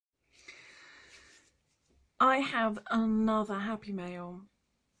I have another Happy Mail.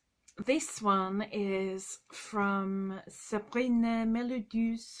 This one is from Sabrina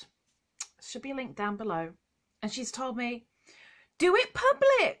melodieuses. Should be linked down below. And she's told me, do it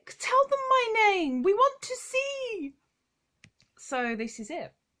public. Tell them my name. We want to see. So this is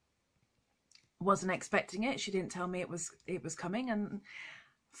it. Wasn't expecting it. She didn't tell me it was coming. And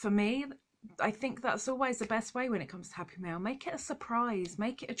for me, I think that's always the best way when it comes to Happy Mail. Make it a surprise.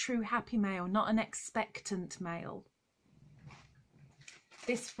 Make it a true Happy Mail, not an expectant mail.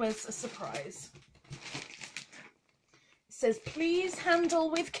 This was a surprise. It says, please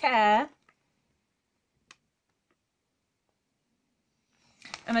handle with care.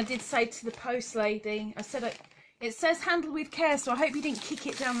 And I did say to the post lady, I said, it says handle with care, so I hope you didn't kick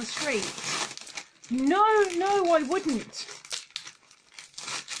it down the street. No, I wouldn't.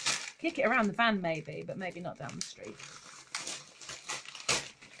 Kick it around the van maybe, but maybe not down the street.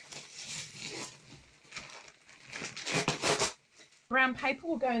 Brown paper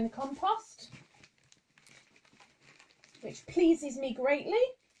will go in the compost, which pleases me greatly.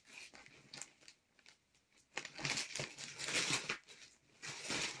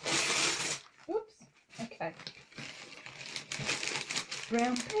 Oops, okay.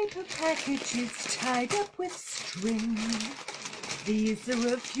 Brown paper packages tied up with string. These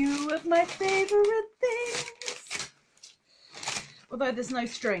are a few of my favourite things. Although there's no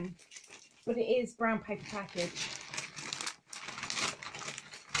string, but it is brown paper package.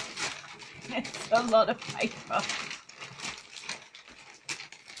 It's a lot of paper.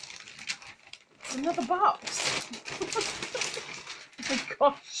 It's another box. Oh my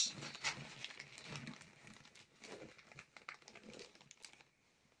gosh.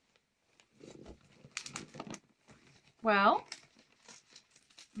 Well,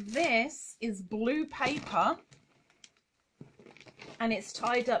 this is blue paper and it's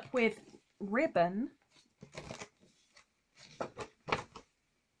tied up with ribbon.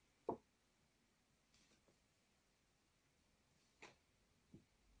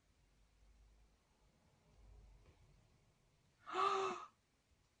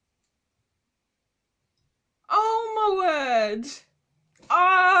 Oh my word.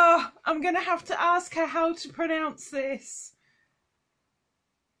 Ah, I'm going to have to ask her how to pronounce this.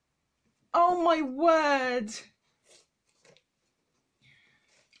 Oh my word.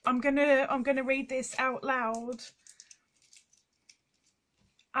 I'm gonna read this out loud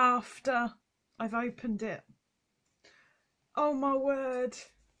after I've opened it. Oh my word.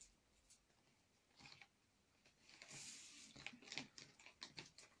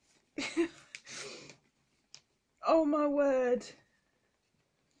 Oh my word.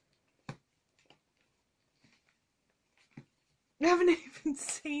 I haven't even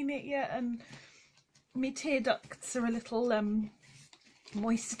seen it yet and my tear ducts are a little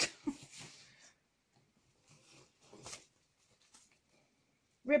moist.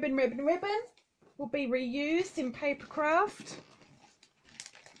 Ribbon will be reused in paper craft.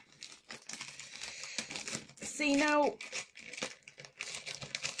 See, now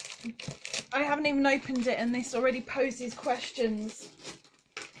I haven't even opened it and this already poses questions.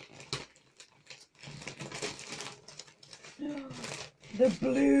 The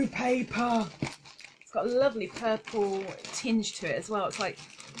blue paper. It's got a lovely purple tinge to it as well. It's like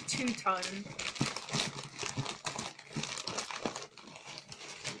two-tone.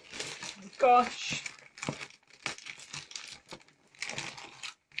 Oh my gosh.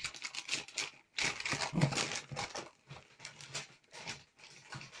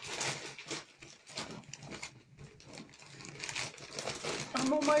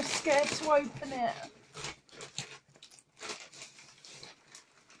 I'm almost scared to open it.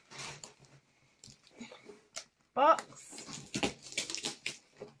 Box.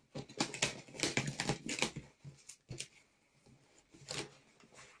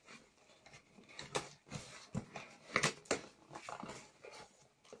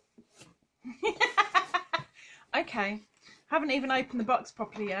 Okay, haven't even opened the box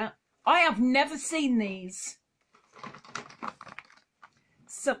properly yet. I have never seen these.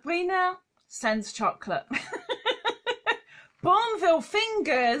 Sabrina sends chocolate. Bourneville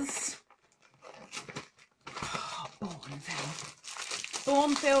fingers.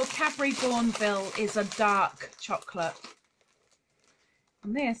 Bourneville, Cadbury Bourneville is a dark chocolate.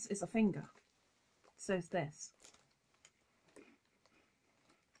 And this is a finger. So is this.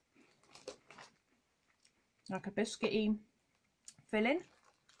 Like a biscuity filling.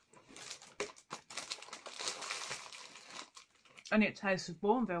 And it tastes of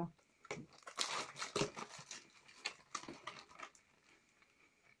Bourneville.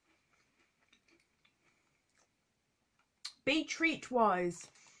 Be treat wise.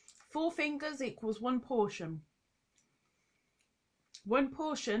 4 fingers equals 1 portion. 1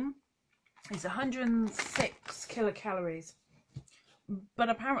 portion is 106 kilocalories. But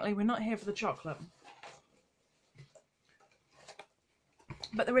apparently we're not here for the chocolate.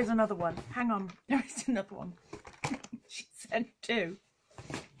 But there is another one. Hang on. There is another one. She said 2.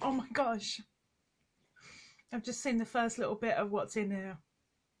 Oh my gosh. I've just seen the first little bit of what's in here.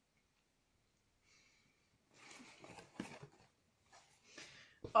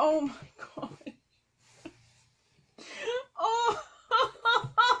 Oh my god. Oh.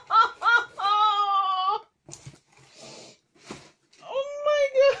 Oh my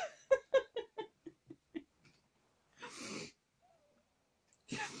god.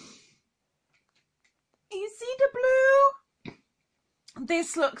 You see the blue?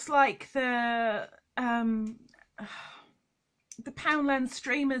 This looks like the Poundland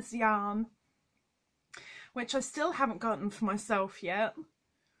Streamers yarn, which I still haven't gotten for myself yet.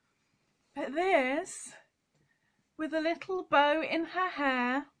 But this, with a little bow in her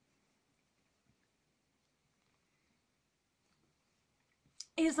hair,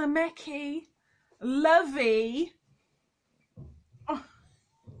 is a Meki Lovey. Oh,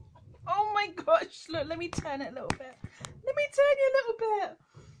 oh my gosh, look, let me turn it a little bit. Let me turn you a little bit.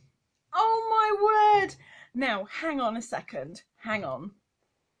 Oh my word. Now, hang on a second. Hang on.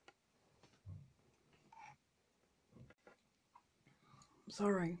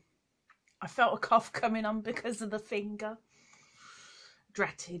 Sorry. I felt a cough coming on because of the finger.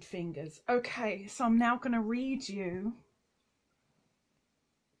 Dratted fingers. Okay, so I'm now going to read you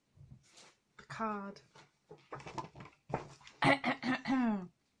the card.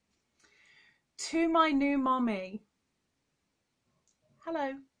 To my new mommy.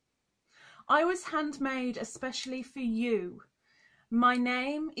 Hello. I was handmade especially for you. My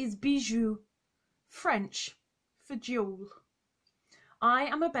name is Bijou, French for jewel. I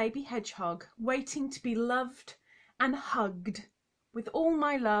am a baby hedgehog waiting to be loved and hugged with all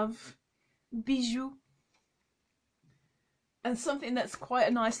my love. Bijou. And something that's quite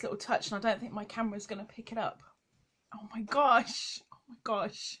a nice little touch, and I don't think my camera's going to pick it up. Oh my gosh. Oh my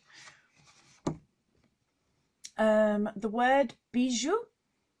gosh. The word bijou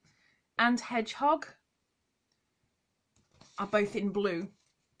and hedgehog are both in blue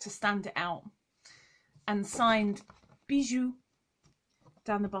to stand it out, and signed Bijou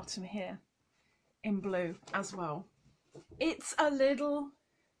down the bottom here in blue as well. It's a little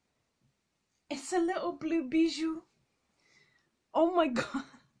blue bijou. Oh my god.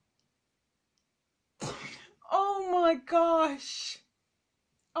 Oh my gosh.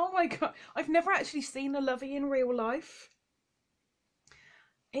 Oh my god. I've never actually seen a lovey in real life.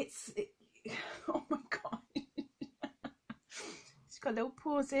 Oh my god. It's got little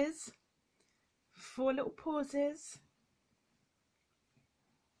pauses. 4 little pauses.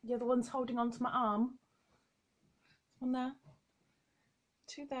 The other one's holding onto my arm. 1 there.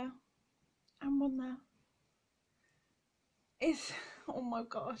 2 there. And 1 there. It's, oh my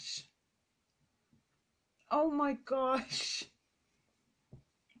gosh. Oh my gosh.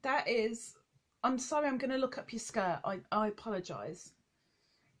 That is, I'm sorry, I'm going to look up your skirt. I apologise.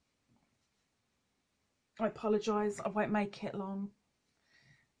 I apologise. I won't make it long.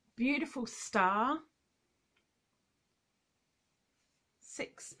 Beautiful star.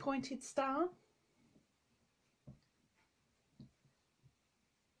 6-pointed star.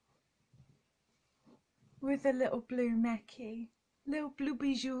 With a little blue Meki. Little blue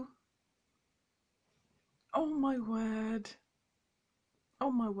bijou. Oh my word.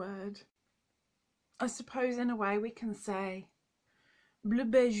 Oh my word. I suppose in a way we can say bleu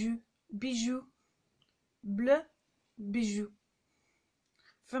bijou, bijou, bleu bijou.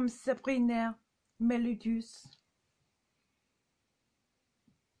 From Sabrina melodious.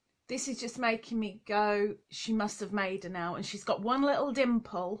 This is just making me go, she must have made her now, and she's got 1 little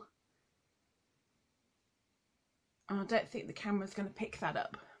dimple. And I don't think the camera's going to pick that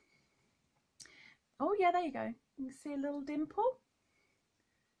up. Oh yeah, there you go. You can see a little dimple.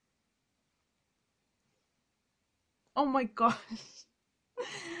 Oh my gosh.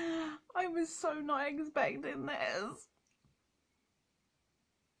 I was so not expecting this.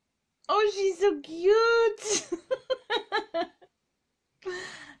 Oh, she's so cute.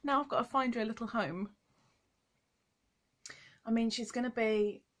 Now I've got to find her a little home. I mean, she's going to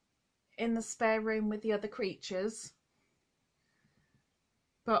be in the spare room with the other creatures.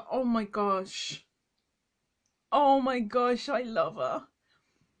 But oh my gosh. Oh my gosh, I love her.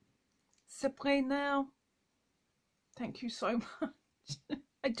 Sabrina, thank you so much.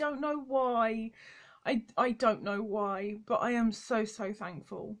 I don't know why. I don't know why, but I am so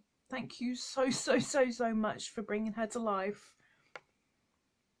thankful. Thank you so much for bringing her to life.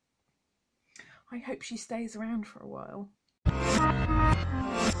 I hope she stays around for a while.